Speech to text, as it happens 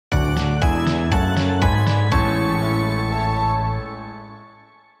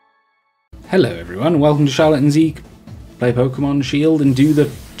Hello everyone, welcome to Charlotte and Zeke. Play Pokemon Shield and do the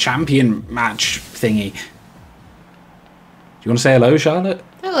champion match thingy. Do you want to say hello, Charlotte?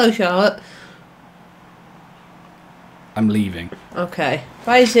 Hello, Charlotte. I'm leaving. Okay.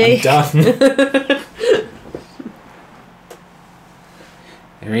 Bye, Zeke. I'm done.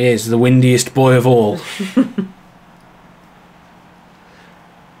 There he is, the windiest boy of all.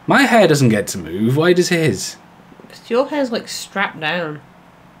 My hair doesn't get to move, why does his? Because your hair's like strapped down.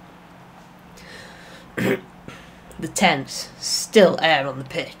 The tent's still air on the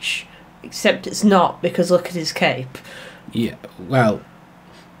pitch. Except it's not, because look at his cape. Yeah, well...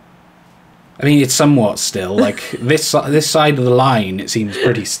 I mean, it's somewhat still. Like, this side of the line, it seems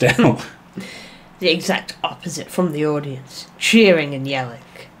pretty still. The exact opposite from the audience. Cheering and yelling.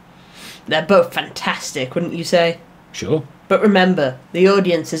 They're both fantastic, wouldn't you say? Sure. But remember, the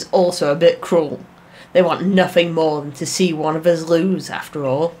audience is also a bit cruel. They want nothing more than to see one of us lose, after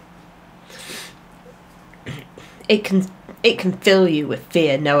all. It can fill you with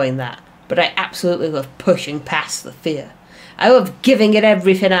fear knowing that, but I absolutely love pushing past the fear. I love giving it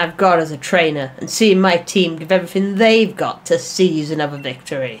everything I've got as a trainer and seeing my team give everything they've got to seize another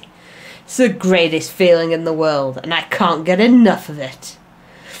victory. It's the greatest feeling in the world, and I can't get enough of it.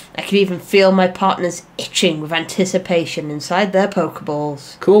 I can even feel my partners itching with anticipation inside their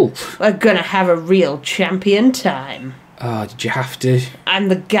Pokeballs. Cool. We're gonna have a real champion time. Oh, did you have to? I'm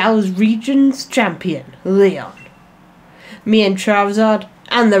the Galas Region's champion, Leon. Me and Charizard,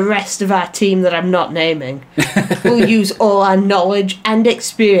 and the rest of our team that I'm not naming, will use all our knowledge and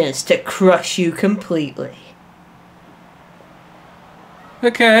experience to crush you completely.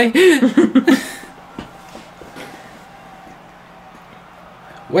 Okay.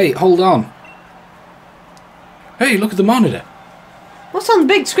 Wait, hold on. Hey, look at the monitor. What's on the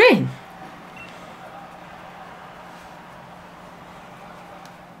big screen?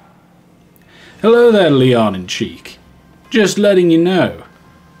 Hello there, Leon and Cheek. Just letting you know.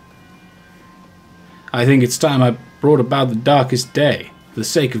 I think it's time I brought about the darkest day, for the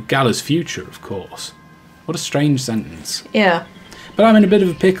sake of Gala's future, of course. What a strange sentence. Yeah. But I'm in a bit of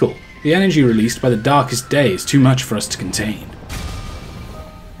a pickle. The energy released by the darkest day is too much for us to contain.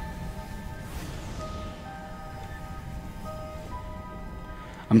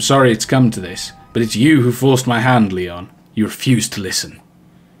 I'm sorry it's come to this, but it's you who forced my hand, Leon. You refused to listen.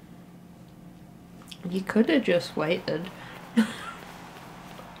 You could have just waited.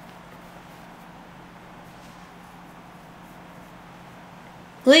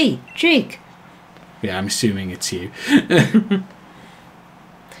 Lee, Cheek. Yeah, I'm assuming it's you.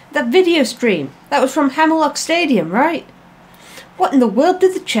 That video stream, that was from Hammerlock Stadium, right? What in the world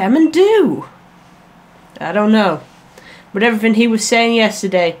did the chairman do? I don't know. But everything he was saying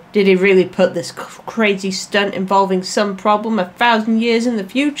yesterday, did he really put this crazy stunt involving some problem 1,000 years in the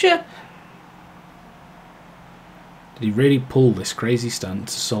future? Did he really pull this crazy stunt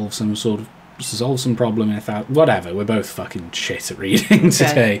to solve some problem in 1,000... Whatever, we're both fucking shit at reading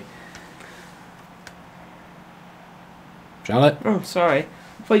today. Charlotte? Oh, sorry.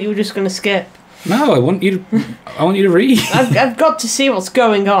 I thought you were just going to skip. No, I want you to read. I've got to see what's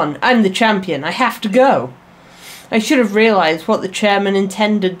going on. I'm the champion. I have to go. I should have realised what the chairman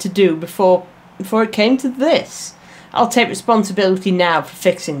intended to do before it came to this. I'll take responsibility now for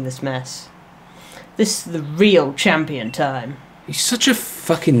fixing this mess. This is the real champion time. He's such a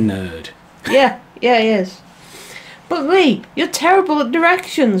fucking nerd. Yeah, he is. But Lee, you're terrible at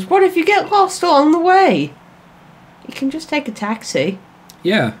directions. What if you get lost along the way? You can just take a taxi.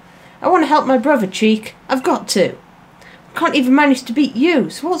 Yeah. I want to help my brother, Cheek. I've got to. I can't even manage to beat you,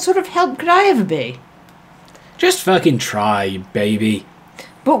 so what sort of help could I ever be? Just fucking try, you baby.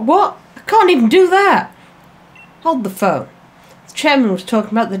 But what? I can't even do that. Hold the phone. The chairman was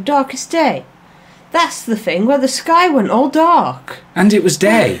talking about the darkest day. That's the thing where the sky went all dark. And it was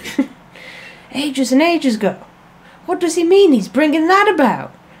day. Ages and ages ago. What does he mean he's bringing that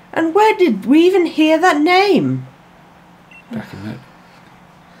about? And where did we even hear that name? Back in that...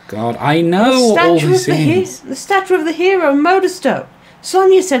 God, I know all these things. The statue of the hero in Motorstone.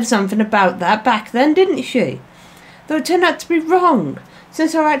 Sonia said something about that back then, didn't she? Though it turned out to be wrong,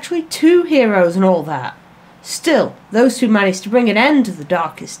 since there are actually two heroes and all that. Still, those two managed to bring an end to the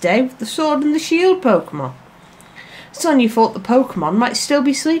darkest day with the Sword and the Shield Pokemon. Sonia thought the Pokemon might still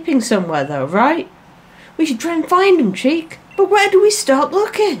be sleeping somewhere though, right? We should try and find them, Cheek. But where do we start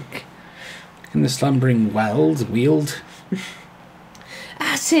looking? In the slumbering weald?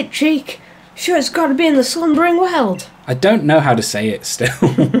 That's it, Cheek. Sure, it's got to be in the slumbering world. I don't know how to say it still.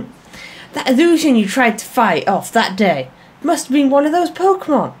 That illusion you tried to fight off that day must have been one of those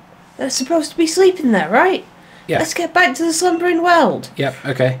Pokemon. They're supposed to be sleeping there, right? Yeah. Let's get back to the slumbering world. Yep,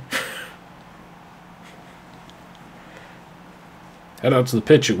 okay. Head out to the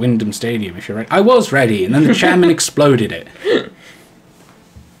pitch at Wyndham Stadium if you're ready. I was ready, and then the chairman exploded it.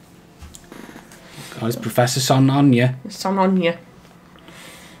 God, is Professor Son on you? Son on you.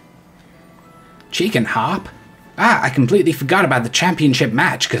 Cheek and Harp? Ah, I completely forgot about the championship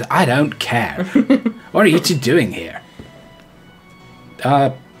match, because I don't care. What are you two doing here?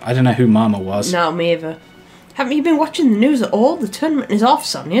 I don't know who Mama was. No, me either. Haven't you been watching the news at all? The tournament is off,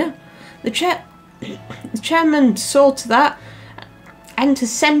 Sonia. The chairman saw to that and to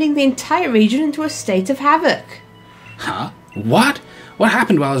sending the entire region into a state of havoc. Huh? What? What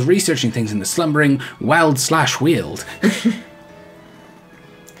happened while I was researching things in the slumbering Weld/Weald?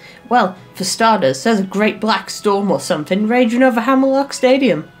 Well, for starters, there's a great black storm or something raging over Hammerlock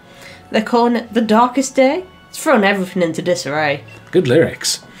Stadium. They're calling it the darkest day. It's thrown everything into disarray. Good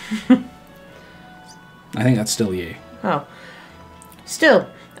lyrics. I think that's still you. Oh. Still,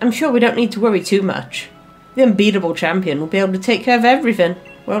 I'm sure we don't need to worry too much. The unbeatable champion will be able to take care of everything,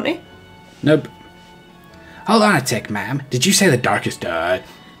 won't he? Nope. Hold on a tick, ma'am. Did you say the darkest day?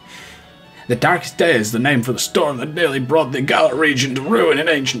 The darkest day is the name for the storm that nearly brought the Galar region to ruin in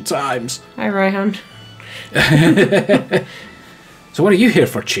ancient times. Hi, Rayhan. So what are you here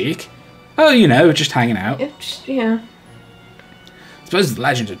for, Cheek? Oh, you know, just hanging out. Yeah. I suppose the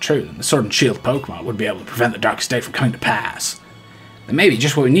legends are true, and the Sword and Shield Pokemon would be able to prevent the darkest day from coming to pass. And maybe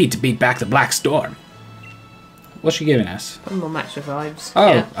just what we need to beat back the Black Storm. What's she giving us? One more match revives.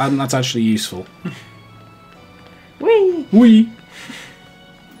 Oh, yeah. That's actually useful. Whee! Whee!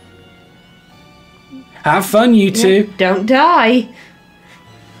 Have fun, you two. Don't die.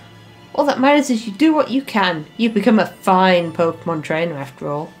 All that matters is you do what you can. You become a fine Pokemon trainer after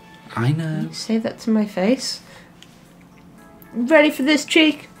all. I know. You say that to my face. Ready for this,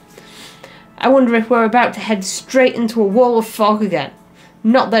 Cheek? I wonder if we're about to head straight into a wall of fog again.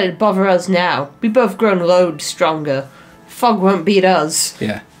 Not that it'd bother us now. We've both grown loads stronger. Fog won't beat us.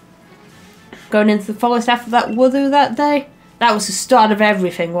 Yeah. Going into the forest after that Woodoo that day? That was the start of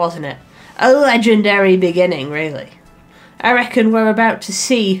everything, wasn't it? A legendary beginning, really. I reckon we're about to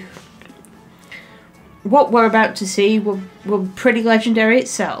see... What we're about to see will pretty legendary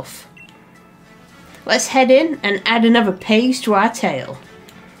itself. Let's head in and add another page to our tale.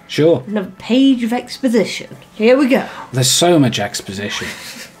 Sure. Another page of exposition. Here we go. There's so much exposition.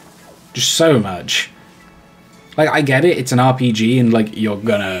 Just so much. Like, I get it, it's an RPG and, like, you're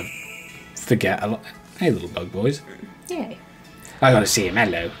gonna forget a lot. Hey, little bug boys. Yay. I gotta see him,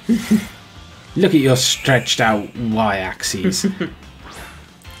 hello. Look at your stretched out y-axes.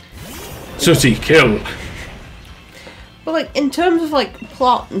 Sooty, kill! But, like, in terms of, like,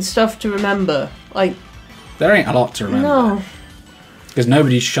 plot and stuff to remember, like... There ain't a lot to remember. No. Because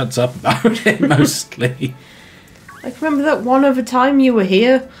nobody shuts up about it, mostly. Like, remember that one other time you were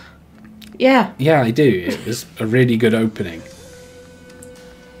here? Yeah. Yeah, I do. It was a really good opening.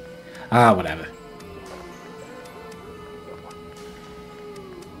 Ah, whatever.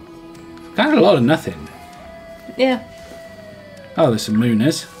 Kind of a lot of nothing. Yeah. Oh, there's some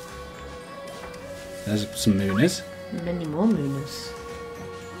Mooners. There's some Mooners. Many more Mooners.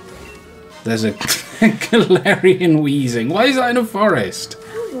 There's a Galarian wheezing. Why is that in a forest?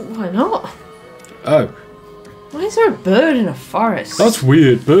 Why not? Oh. Why is there a bird in a forest? That's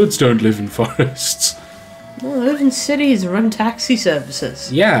weird. Birds don't live in forests. No, they live in cities and run taxi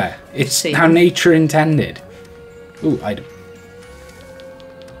services. Yeah, it's how nature intended. Ooh, item.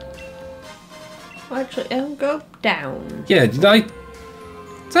 Actually, it'll go down. Yeah, did I...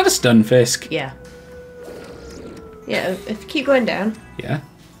 Is that a Stunfisk? Yeah. Yeah, if you keep going down. Yeah.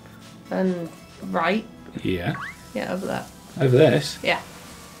 And right. Yeah. Yeah, over that. Over this? Yeah.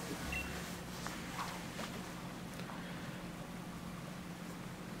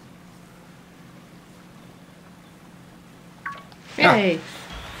 Yay.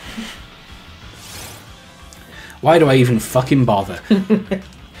 Why do I even fucking bother?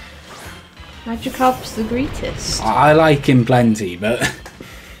 Magikarp's the greatest. I like him plenty, but...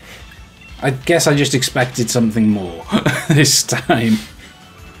 I guess I just expected something more this time.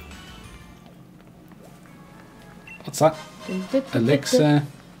 What's that? Elixir.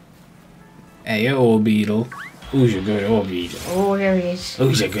 Hey, Orbeetle. Who's a good Orbeetle? Oh, there he is.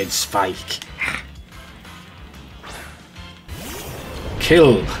 Who's a good Spike?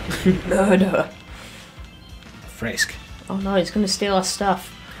 Kill. Murder. Frisk. Oh no, he's gonna steal our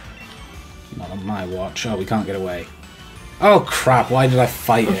stuff. Not on my watch. Oh, we can't get away. Oh crap, why did I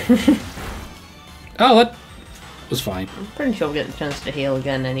fight it? Oh, that was fine. I'm pretty sure we'll get the chance to heal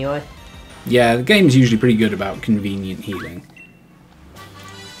again anyway. Yeah, the game's usually pretty good about convenient healing.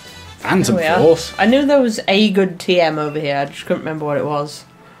 Phantom Force. I knew there was a good TM over here, I just couldn't remember what it was.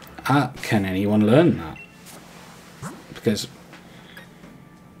 Can anyone learn that? Because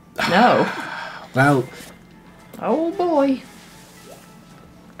No. Well... Oh boy.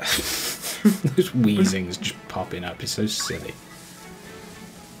 Those wheezings just popping up is so silly.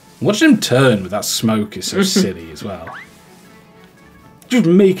 Watching him turn with that smoke is so silly as well. Just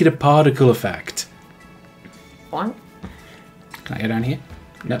make it a particle effect. What? Can I go down here?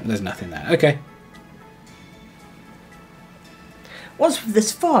 No, there's nothing there. Okay. What's with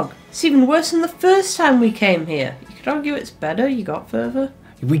this fog? It's even worse than the first time we came here. You could argue it's better you got further.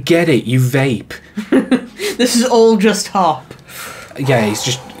 We get it, you vape. This is all just Hop. Yeah,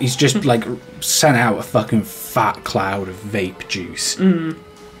 he's just like sent out a fucking fat cloud of vape juice.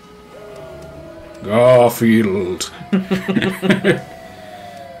 Garfield.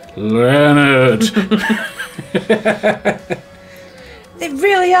 Leonard. They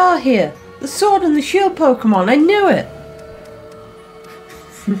really are here. The sword and the shield Pokemon, I knew it.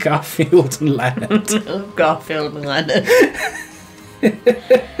 Garfield and Leonard. Oh, Garfield and Leonard.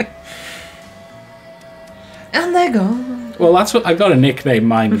 And they're gone. Well, that's what I got a nickname,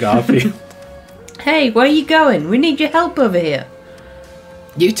 mine, Garfield. Hey, where are you going? We need your help over here.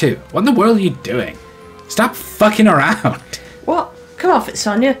 You two, what in the world are you doing? Stop fucking around. What? Come off it,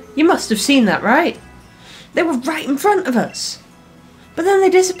 Sonia. You must have seen that, right? They were right in front of us. But then they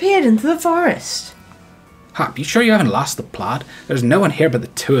disappeared into the forest. Hop, you sure you haven't lost the plot? There's no one here but the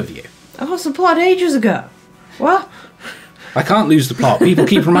two of you. I lost the plot ages ago. What? I can't lose the plot. People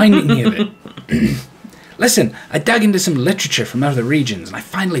keep reminding me of it. Listen, I dug into some literature from other regions and I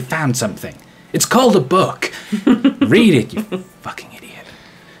finally found something. It's called a book. Read it, you fucking idiot.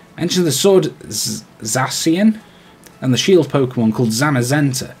 Mention the sword Zacian and the shield Pokemon called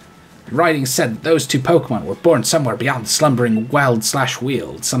Zamazenta. The writing said that those two Pokemon were born somewhere beyond the slumbering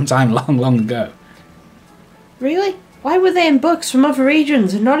weld/weald sometime long, long ago. Really? Why were they in books from other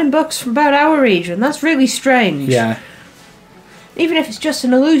regions and not in books from about our region? That's really strange. Yeah. Even if it's just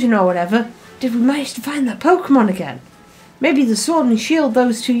an illusion or whatever, did we manage to find that Pokemon again? Maybe the sword and shield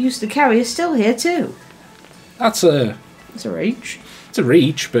those two used to carry is still here too. That's a... It's a reach. It's a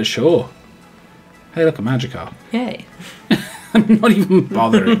reach, but sure. Hey, look, a Magikarp. Hey. I'm not even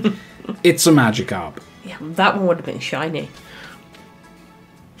bothering. It's a Magikarp. Yeah, that one would have been shiny.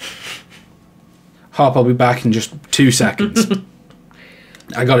 Hop, I'll be back in just 2 seconds.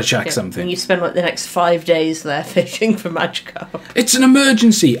 I gotta check something. And you spend like the next 5 days there fishing for Magikarp. It's an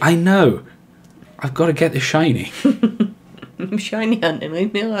emergency, I know. I've got to get this shiny. I'm shiny hunting,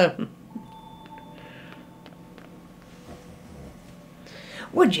 leave me alone.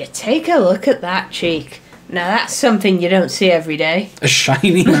 Would you take a look at that cheek? Now that's something you don't see every day. A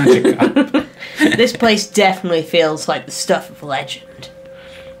shiny Magikarp. This place definitely feels like the stuff of legend.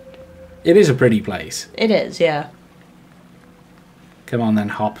 It is a pretty place. It is, yeah. Come on then,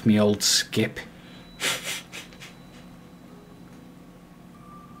 Hop, me old skip.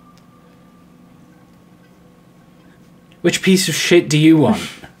 Which piece of shit do you want?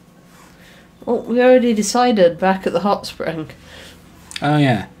 Well, we already decided back at the hot spring. Oh,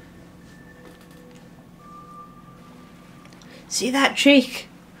 yeah. See that cheek?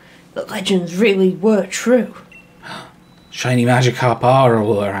 The legends really were true. Shiny Magikarp are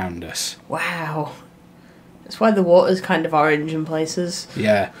all around us. Wow. That's why the water's kind of orange in places.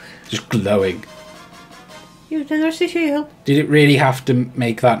 Yeah, just glowing. You did the shield. Did it really have to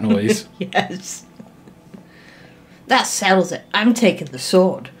make that noise? Yes. That settles it. I'm taking the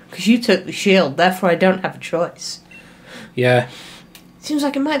sword. Because you took the shield, therefore I don't have a choice. Yeah. Seems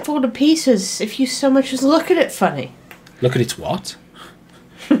like it might fall to pieces if you so much as look at it funny. Look at its what?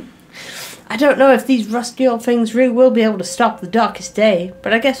 I don't know if these rusty old things really will be able to stop the darkest day,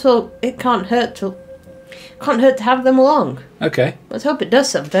 but I guess it can't hurt to have them along. Okay. Let's hope it does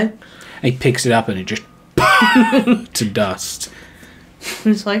something. And he picks it up and it just to dust.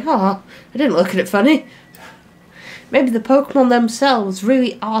 It's like, oh, I didn't look at it funny. Maybe the Pokemon themselves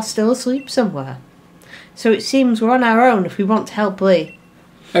really are still asleep somewhere. So it seems we're on our own if we want to help Lee.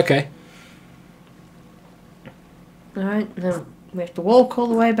 Okay. Alright, then we have to walk all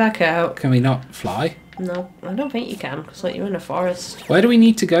the way back out. Can we not fly? No, I don't think you can, because like, you're in a forest. Where do we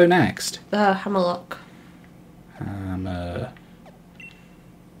need to go next? Hammerlock.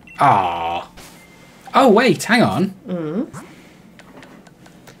 Oh, wait, hang on.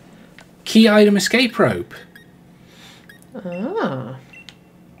 Key item escape rope. Ah.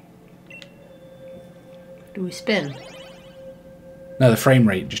 Do we spin? No, the frame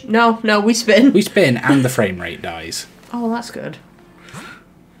rate just... No, we spin. We spin and the frame rate dies. Oh, well, that's good.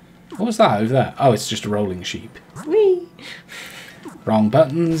 What was that over there? Oh, it's just a rolling sheep. Whee! Wrong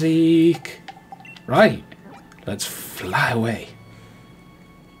button, Zeke. Right. Let's fly away.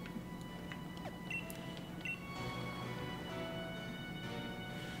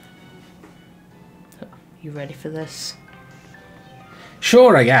 You ready for this?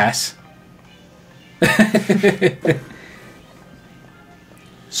 Sure, I guess.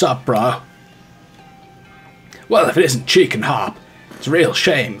 Sup, bro? Well, if it isn't Cheek and Hop, it's a real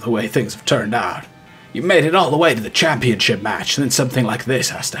shame the way things have turned out. You made it all the way to the championship match, and then something like this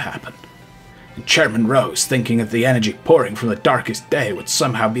has to happen. And Chairman Rose, thinking that the energy pouring from the darkest day would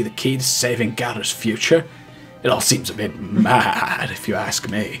somehow be the key to saving Gala's future? It all seems a bit mad, if you ask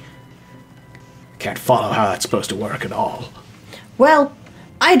me. Can't follow how that's supposed to work at all. Well,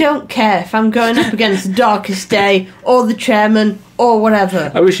 I don't care if I'm going up against the darkest day, or the chairman, or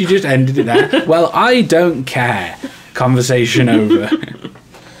whatever. I wish you just ended it there. Well, I don't care. Conversation over.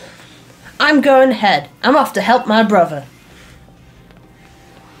 I'm going ahead. I'm off to help my brother.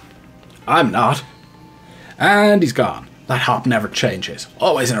 I'm not. And he's gone. That Hop never changes.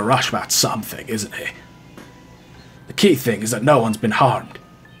 Always in a rush about something, isn't he? The key thing is that no one's been harmed.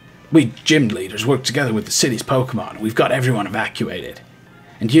 We gym leaders work together with the city's Pokémon, and we've got everyone evacuated.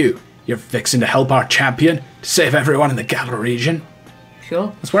 And you're fixing to help our champion? To save everyone in the Galar region?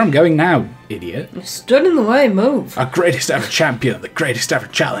 Sure. That's where I'm going now, idiot. You stood in the way, move. Our greatest ever champion, the greatest ever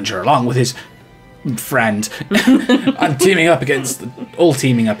challenger, along with his friend. I'm all teaming up against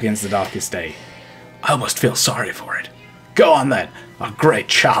the darkest day. I almost feel sorry for it. Go on then, our great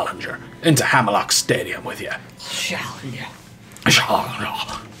challenger, into Hammerlock Stadium with you. Challenger.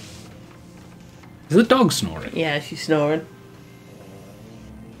 Is the dog snoring? Yeah, she's snoring.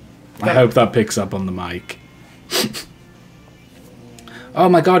 I hope that picks up on the mic. Oh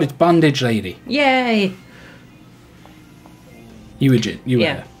my god, it's Bondage Lady. Yay! You were.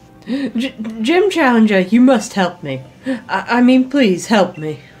 Gym Challenger, you must help me. I mean, please help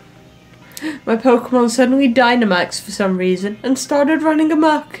me. My Pokemon suddenly Dynamaxed for some reason and started running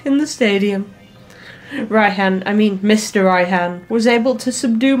amok in the stadium. Mr. Raihan, was able to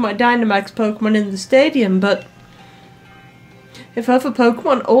subdue my Dynamax Pokemon in the stadium, but if other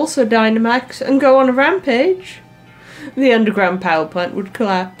Pokemon also Dynamax and go on a rampage, the underground power plant would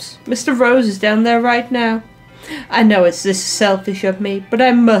collapse. Mr. Rose is down there right now. I know this is selfish of me, but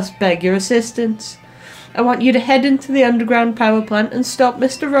I must beg your assistance. I want you to head into the underground power plant and stop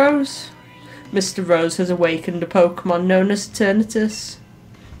Mr. Rose. Mr. Rose has awakened a Pokemon known as Eternatus.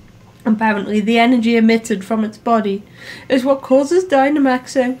 Apparently the energy emitted from its body is what causes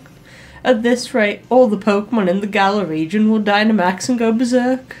Dynamaxing. At this rate, all the Pokemon in the Galar region will Dynamax and go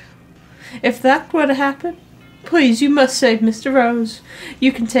berserk. If that were to happen, please, you must save Mr. Rose.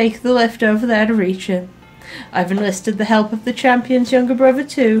 You can take the lift over there to reach him. I've enlisted the help of the champion's younger brother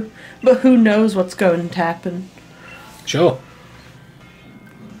too, but who knows what's going to happen. Sure.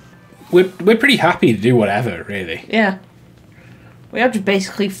 We're pretty happy to do whatever, really. Yeah. We are just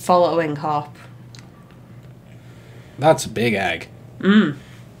basically following Hop. That's a big egg.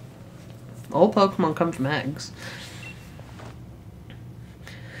 All Pokemon come from eggs.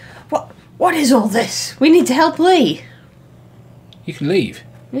 What is all this? We need to help Lee. You can leave.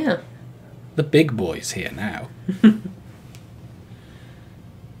 Yeah. The big boy's here now.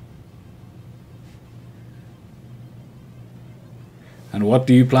 And what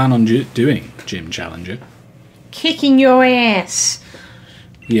do you plan on doing, Gym Challenger? Kicking your ass.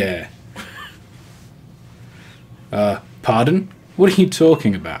 Yeah. Pardon? What are you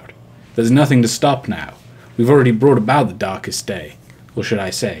talking about? There's nothing to stop now. We've already brought about the darkest day. Or should I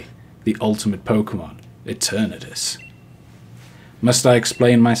say, the ultimate Pokemon, Eternatus. Must I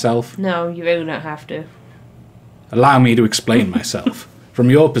explain myself? No, you really don't have to. Allow me to explain myself. From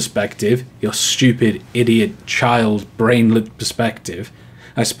your perspective, your stupid, idiot, child, brainlet perspective,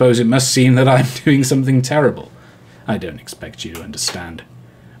 I suppose it must seem that I'm doing something terrible. I don't expect you to understand.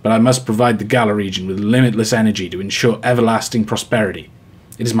 But I must provide the Galar region with limitless energy to ensure everlasting prosperity.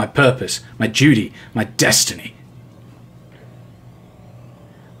 It is my purpose, my duty, my destiny.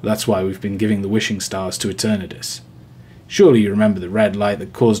 That's why we've been giving the wishing stars to Eternatus. Surely you remember the red light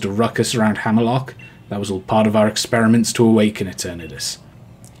that caused a ruckus around Hammerlock? That was all part of our experiments to awaken Eternatus.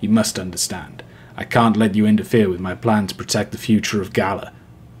 You must understand. I can't let you interfere with my plan to protect the future of Galar.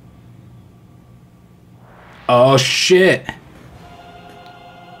 Oh shit!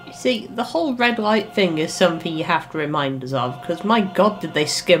 You see, the whole red light thing is something you have to remind us of, because my god did they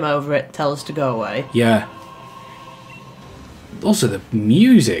skim over it and tell us to go away. Yeah. Also the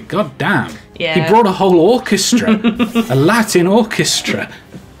music, god damn. Yeah. He brought a whole orchestra. A Latin orchestra.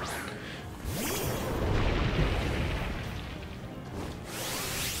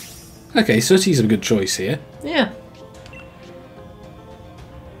 Okay, Sooty's a good choice here. Yeah.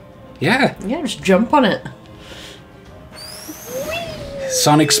 Yeah. Yeah, just jump on it.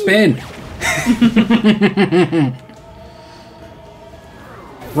 Sonic spin.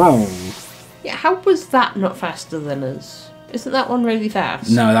 Yeah, How was that not faster than us? Isn't that one really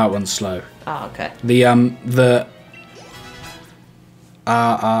fast? No, that one's slow. Oh, okay. The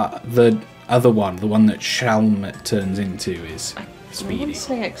other one, the one that Shelmet turns into, is I speedy. want to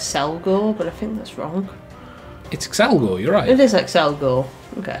say Excelgor, but I think that's wrong. It's Excelgor, you're right. It is Excelgor.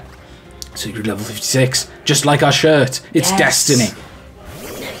 Okay. Secret level 56, just like our shirt. It's Yes. destiny.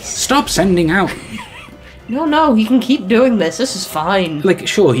 Stop sending out. No, he can keep doing this. This is fine. Like,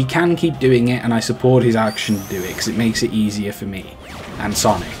 sure, he can keep doing it, and I support his action to do it, because it makes it easier for me. And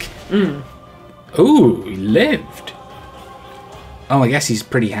Sonic. Ooh, he lived. Oh, I guess he's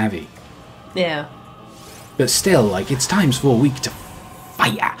pretty heavy. Yeah. But still, like, it's times 4 weak to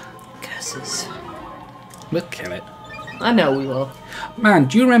fire. Curses. We'll kill it. I know we will. Man,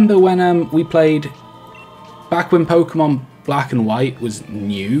 do you remember when we played... Back when Pokemon Black and White was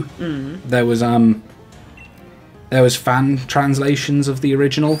new, there was fan translations of the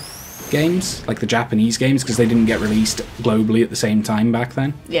original games, like the Japanese games, because they didn't get released globally at the same time back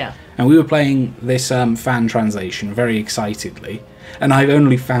then. Yeah. And we were playing this fan translation very excitedly, and I've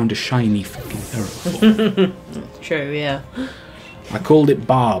only found a shiny fucking Turtle. True, yeah. I called it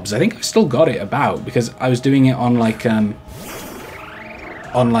Barbs. I think I've still got it about, because I was doing it on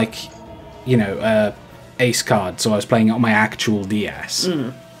you know, Ace Card, so I was playing it on my actual DS.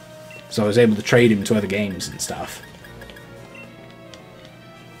 So I was able to trade him to other games and stuff.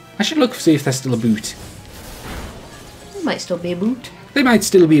 I should look to see if there's still a boot. There might still be a boot. There might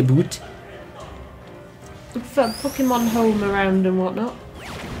still be a boot. For Pokemon Home around and whatnot.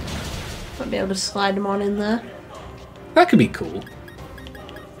 Might be able to slide them on in there. That could be cool.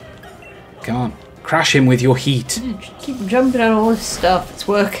 Come on. Crash him with your heat. Yeah, just keep jumping on all this stuff. It's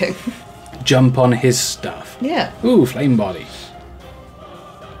working. Jump on his stuff. Yeah. Ooh, Flame Body.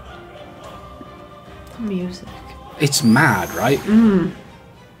 Music. It's mad, right?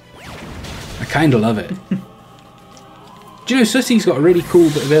 I kind of love it. Do you know Sooty's got a really cool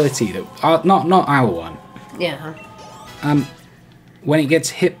ability that not our one. Yeah. When it gets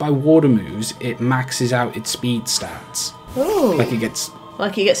hit by water moves, it maxes out its speed stats. Oh. Like it gets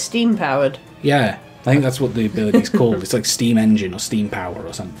steam powered. yeah. I think that's what the ability's called. It's like Steam Engine or Steam Power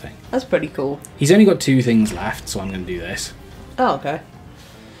or something. That's pretty cool. He's only got 2 things left, so I'm going to do this. Oh, okay.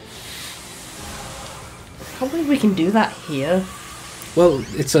 I can't believe we can do that here. Well,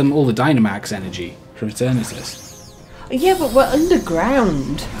 it's all the Dynamax energy from Eternatus. Yeah, but we're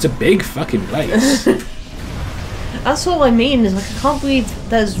underground. It's a big fucking place. That's all I mean, is like, I can't believe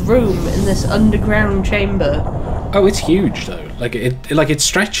there's room in this underground chamber. Oh, it's huge though. Like it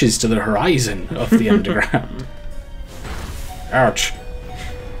stretches to the horizon of the underground. Ouch.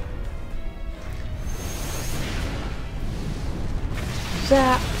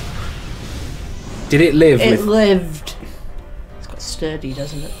 Zap. Did it live It with... lived. It's got sturdy,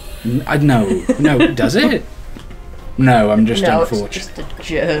 doesn't it? No, does it? No, I'm just No, unfortunate. it's just a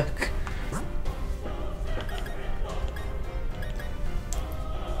jerk.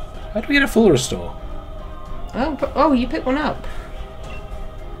 How do we get a full restore? Oh, you pick one up.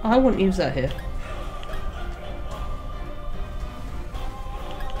 I wouldn't use that here.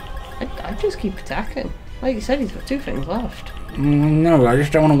 I just keep attacking. Like you said, he's got 2 things left. No, I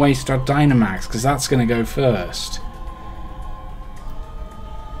just don't want to waste our Dynamax, because that's going to go first.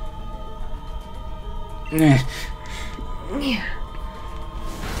 Yeah.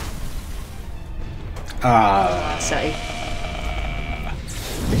 Say.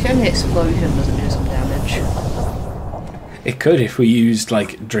 The shiny explosion doesn't do some damage. It could if we used,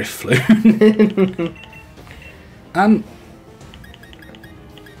 like, Drift Flume.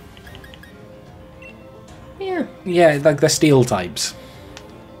 Yeah. Yeah, like the steel types.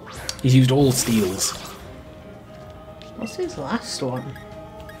 He's used all steels. What's his last one?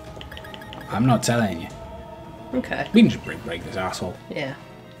 I'm not telling you. Okay. We can just break this asshole. Yeah.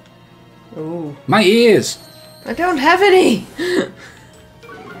 Ooh. My ears! I don't have any! You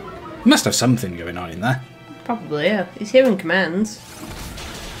must have something going on in there. Probably, yeah. He's hearing commands.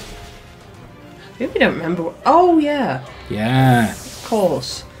 Maybe don't remember what... Oh, yeah. Yeah. Of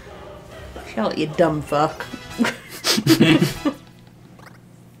course. Shut you dumb fuck.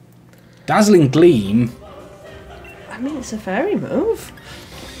 Dazzling Gleam. I mean, it's a fairy move.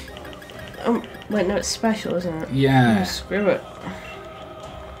 Wait, no, it's special, isn't it? Yeah. Oh, screw it.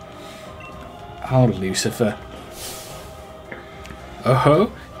 Oh, Lucifer.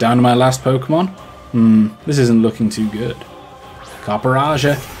 Oh-ho. Down to my last Pokemon. This isn't looking too good.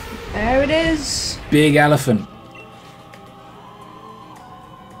 Copperaja. There it is. Big elephant.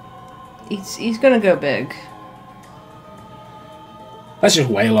 He's gonna go big. Let's just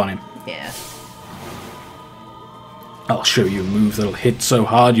wail on him. Yeah. I'll show you a move that'll hit so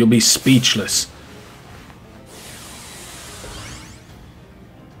hard you'll be speechless.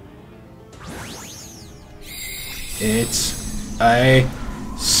 It's a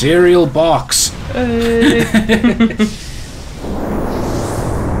cereal box.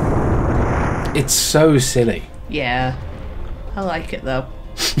 It's so silly. Yeah. I like it though.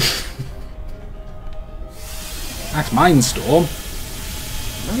 Max Mindstorm.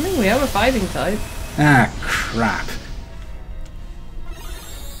 I think we have a fighting type. Ah, crap.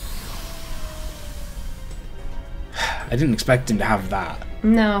 I didn't expect him to have that.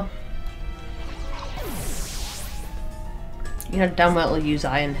 No. You know damn well we'll use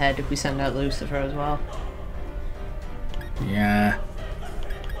Iron Head if we send out Lucifer as well. Yeah.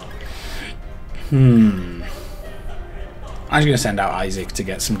 I'm just going to send out Isaac to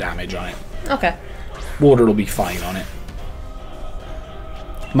get some damage on it. Okay. Water will be fine on it.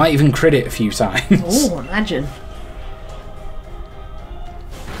 Might even crit it a few times. Oh, imagine.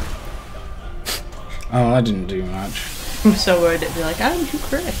 Oh, that didn't do much. I'm so worried it'd be like, how did you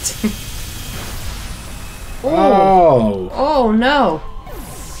crit? Oh. Oh, no.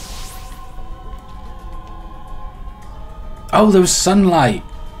 Oh, there was sunlight.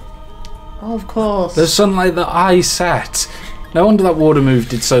 Oh, of course. There's sunlight that I set. No wonder that water move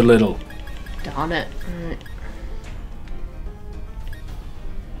did so little. Darn it.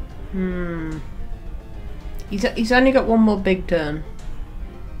 He's only got one more big turn.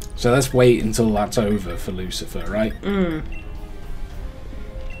 So let's wait until that's over for Lucifer, right?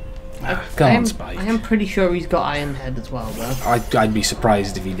 Come on, Spike. I am pretty sure he's got Iron Head as well, though. I'd be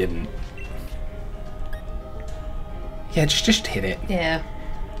surprised if he didn't. Yeah, just hit it. Yeah.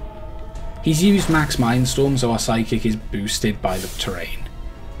 He's used Max Mindstorm, so our Psychic is boosted by the terrain.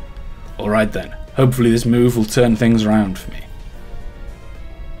 Alright then. Hopefully this move will turn things around for me.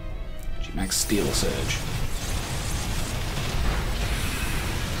 G-Max Steel Surge.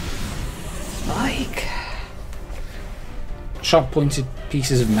 Like. Sharp-pointed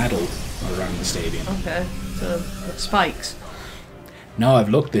pieces of metal around the stadium. Okay, so the spikes. No, I've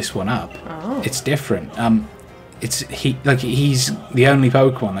looked this one up. Oh. It's different. He's the only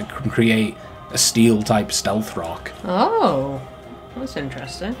Pokemon that can create a steel-type stealth rock. Oh, that's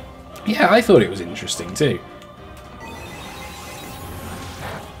interesting. Yeah, I thought it was interesting too.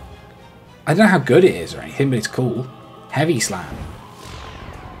 I don't know how good it is or anything, but it's cool. Heavy Slam.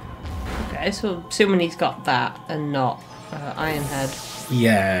 Okay, so assuming he's got that and not Iron Head.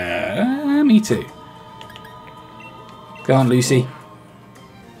 Yeah, me too. Go on, Lucy.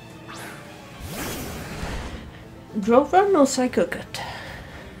 Draw Run or Psycho Cut?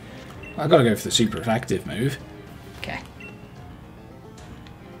 I gotta go for the super effective move. Okay.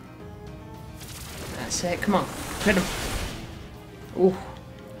 That's it, come on. Hit him. Ooh.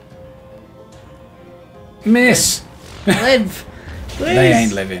 Miss! Live! Please! They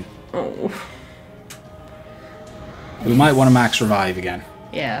ain't living. Oh. We might want to max revive again.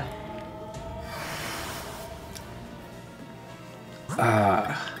 Yeah.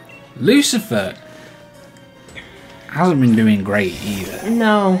 Lucifer hasn't been doing great either.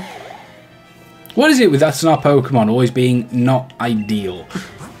 No. What is it with us and our Pokemon always being not ideal?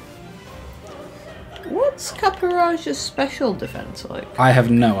 What's Caparage's special defense like? I have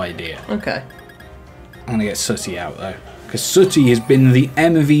no idea. Okay. I'm gonna get Sooty out though. Because Sooty has been the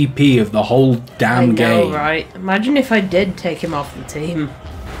MVP of the whole damn I know, game. right? Imagine if I did take him off the team.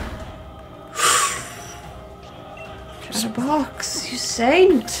 Chatterbox, you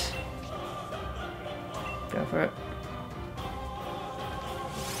saint! Go for it.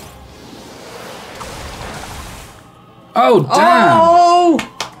 Oh, damn! Oh!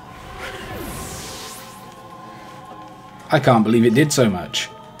 I can't believe it did so much.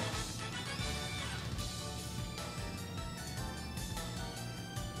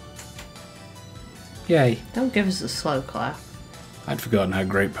 Yay. Don't give us a slow clap. I'd forgotten how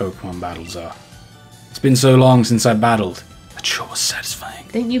great Pokemon battles are. It's been so long since I battled. That sure was satisfying.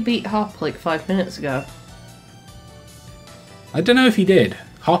 Didn't you beat Hop like 5 minutes ago? I don't know if he did.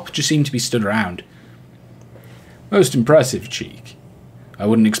 Hop just seemed to be stood around. Most impressive, Cheek. I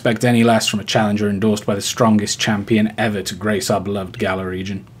wouldn't expect any less from a challenger endorsed by the strongest champion ever to grace our beloved Galar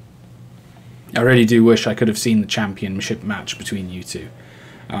region. I really do wish I could have seen the championship match between you two.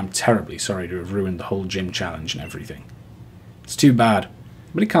 And I'm terribly sorry to have ruined the whole gym challenge and everything. It's too bad,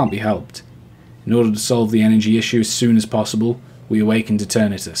 but it can't be helped. In order to solve the energy issue as soon as possible, we awakened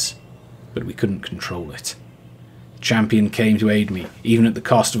Eternatus, but we couldn't control it. The champion came to aid me, even at the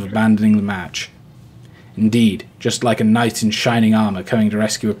cost of abandoning the match. Indeed, just like a knight in shining armour coming to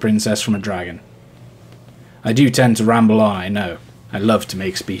rescue a princess from a dragon. I do tend to ramble on, I know. I love to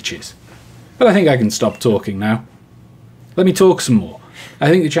make speeches. But I think I can stop talking now. let me talk some more. I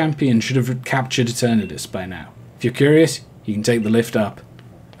think the champion should have captured Eternatus by now. If you're curious, you can take the lift up.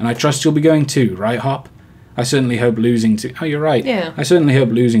 And I trust you'll be going too, right, Hop? I certainly hope losing to... Oh, you're right. Yeah. I certainly hope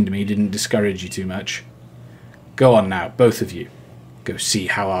losing to me didn't discourage you too much. Go on now, both of you. Go see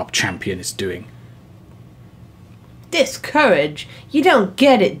how our champion is doing. Discourage? You don't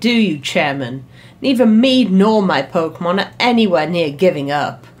get it, do you, Chairman? Neither me nor my Pokemon are anywhere near giving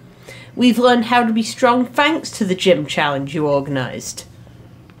up. We've learned how to be strong thanks to the gym challenge you organised.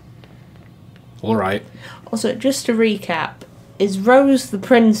 All right. Also, just to recap, is Rose the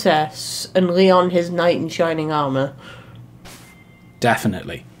princess and Leon his knight in shining armour?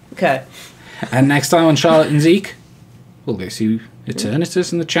 Definitely. Okay. And next time on Charlotte and Zeke, we'll go see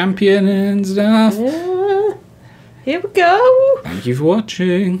Eternatus and the champion and stuff. Here we go. Thank you for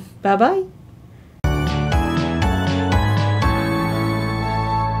watching. Bye-bye.